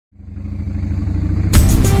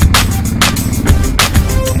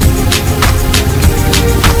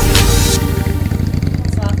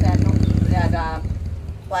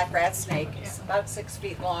black rat snake. It's about 6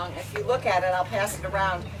 feet long. If you look at it, I'll pass it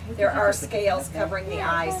around, there are scales covering the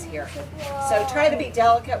eyes here. So try to be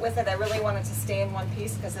delicate with it. I really want it to stay in one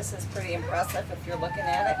piece because this is pretty impressive if you're looking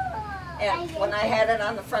at it. And when I had it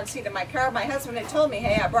on the front seat of my car, my husband had told me,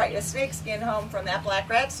 hey, I brought you a snake skin home from that black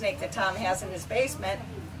rat snake that Tom has in his basement.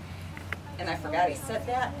 And I forgot he said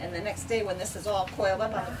that, and the next day when this is all coiled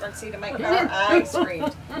up on the front seat of my car, I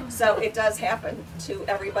screamed. So it does happen to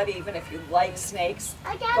everybody, even if you like snakes.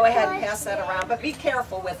 Go ahead and pass that around, but be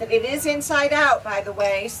careful with it. It is inside out, by the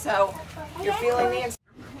way, so you're feeling the inside,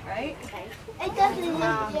 right?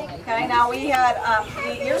 Okay, now we had,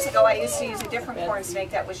 years ago I used to use a different corn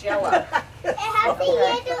snake that was yellow. It has the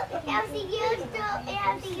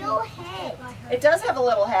yellow head. It does have a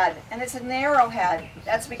little head, and it's a narrow head.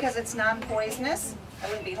 That's because it's non-poisonous. I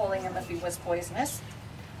wouldn't be holding him if he was poisonous.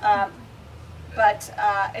 But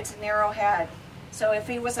it's a narrow head. So if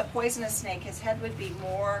he was a poisonous snake, his head would be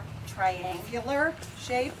more triangular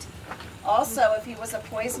shaped. Also, if he was a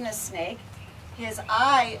poisonous snake, his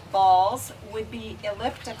eyeballs would be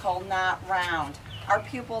elliptical, not round. Our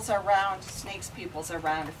pupils are round, snakes' pupils are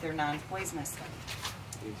round if they're non-poisonous.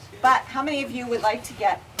 But how many of you would like to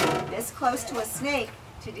get this close to a snake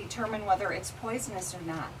to determine whether it's poisonous or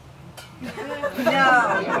not?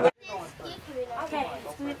 No.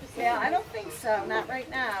 Yeah, I don't think so. Not right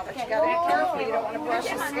now. But you got to be careful. You don't want to brush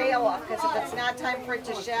the scale off because if it's not time for it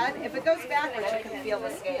to shed, if it goes backwards, you can feel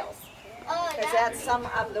the scales. Because that's some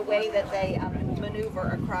of the way that they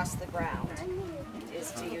maneuver across the ground,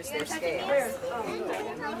 is to use their scales.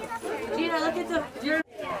 Gina, look at the...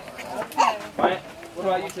 What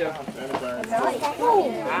about you two?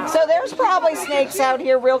 So there's probably snakes out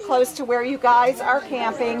here real close to where you guys are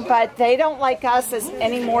camping, but they don't like us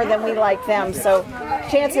any more than we like them, so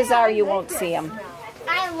chances are you won't see them.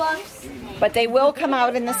 I love snakes. But they will come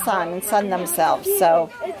out in the sun and sun themselves, so...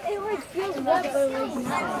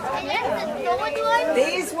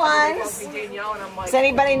 These ones, does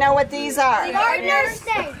anybody know what these are? Garter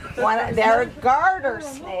snakes. They're garter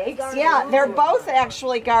snakes. Yeah, they're both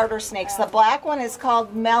actually garter snakes. The black one is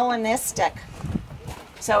called melanistic.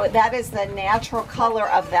 So that is the natural color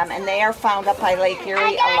of them, and they are found up by Lake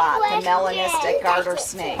Erie a lot, the melanistic garter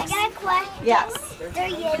snakes. I got a question. Yes. They're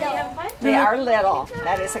little. They are little.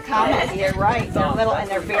 That is a comment. You're right. They're little, and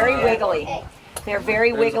they're very wiggly. They're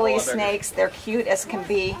very wiggly snakes. They're cute as can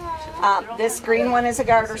be. This green one is a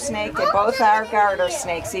garter snake. They both are garter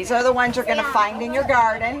snakes. These are the ones you're going to find in your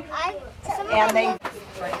garden. And they...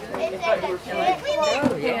 Oh,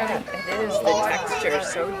 yeah, it is. The texture is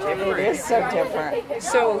so different. It is so different.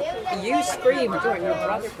 So you screamed when your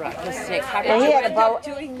brother brought the snake. How did He you had a end boa. up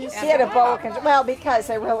doing this? He had a boa. Well, because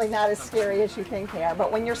they're really not as scary as you think they are.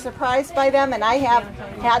 But when you're surprised by them, and I have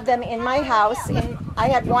had them in my house. I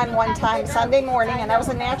had one time Sunday morning, and I was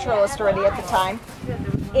a naturalist already at the time.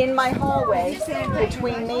 In my hallway,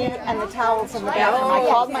 between me and the towels in the bathroom. I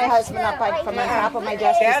called my husband up from the top of my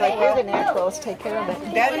desk. He's like, "You're the naturalist, take care of it."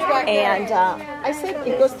 And I said,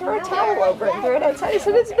 he goes, "Throw a towel over it, throw it outside." I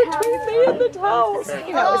said, "It's between me and the towels."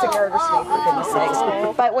 You know, it was a garter snake, for goodness sakes.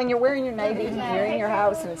 But when you're wearing your nightie, you're in your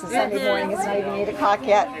house, and it's a Sunday morning, it's not even 8 o'clock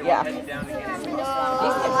yet. Yeah. Oh.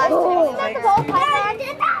 That's the ball python.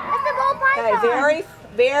 That's the ball python. Okay, very,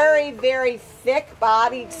 very, very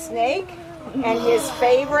thick-bodied snake. And his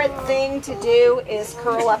favorite thing to do is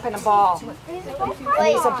curl up in a ball. And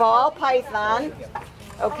he's a ball python.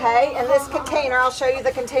 Okay, and this container, I'll show you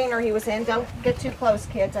the container he was in. Don't get too close,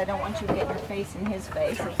 kids. I don't want you to get your face in his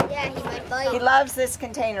face. Yeah, he might bite. He loves this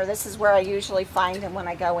container. This is where I usually find him when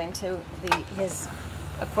I go into his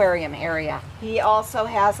aquarium area. He also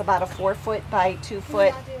has about a 4-foot by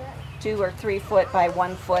 2-foot, 2 or 3 foot by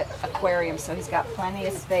 1 foot aquarium, so he's got plenty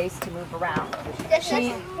of space to move around.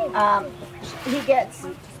 He gets,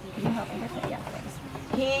 can you help me with it? Yeah, thanks.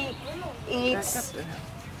 He eats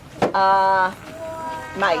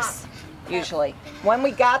mice, usually. When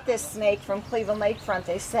we got this snake from Cleveland Lakefront,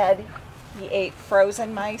 they said he ate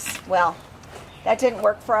frozen mice. Well, that didn't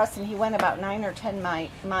work for us, and he went about 9 or 10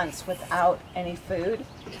 months without any food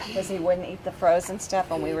because he wouldn't eat the frozen stuff,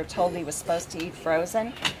 and we were told he was supposed to eat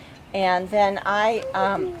frozen. And then I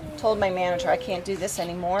told my manager, I can't do this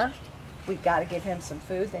anymore. We've got to give him some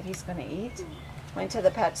food that he's going to eat. Went to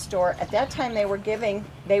the pet store. At that time, they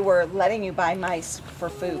were letting you buy mice for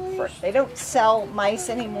food first. They don't sell mice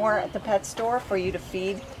anymore at the pet store for you to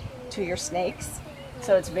feed to your snakes.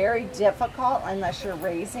 So it's very difficult, unless you're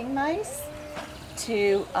raising mice,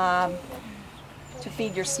 to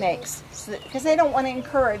feed your snakes. Because they don't want to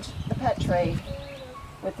encourage the pet trade.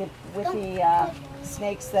 with the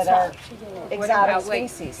snakes that are What exotic about like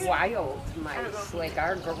species. wild mice, like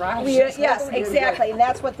our garage? Yes, exactly, and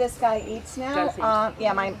that's what this guy eats now. Does he?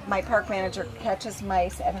 Yeah, my park manager catches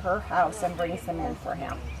mice at her house and brings them in for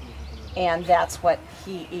him, and that's what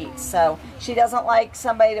he eats. So she doesn't like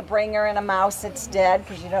somebody to bring her in a mouse that's dead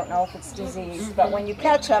because you don't know if it's diseased. But when you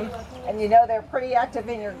catch them and you know they're pretty active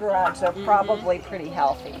in your garage, they're probably pretty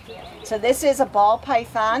healthy. So this is a ball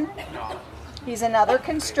python. He's another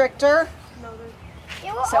constrictor.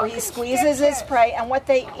 So he squeezes his prey, and what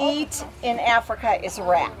they eat in Africa is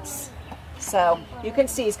rats. So you can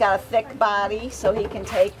see he's got a thick body, so he can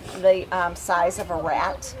take the size of a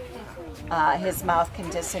rat. His mouth can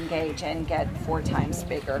disengage and get 4 times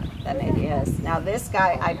bigger than it is. Now this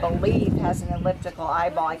guy, I believe, has an elliptical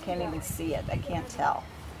eyeball. I can't even see it. I can't tell.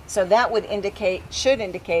 So that would should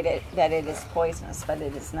indicate that it is poisonous, but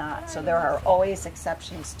it is not. So there are always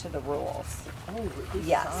exceptions to the rules.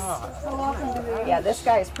 Yes. Yeah, this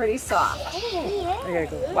guy is pretty soft.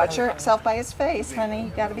 Watch yourself by his face, honey. You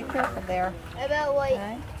got to be careful there. About like,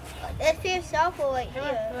 Okay. let's see yourself or like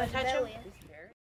here.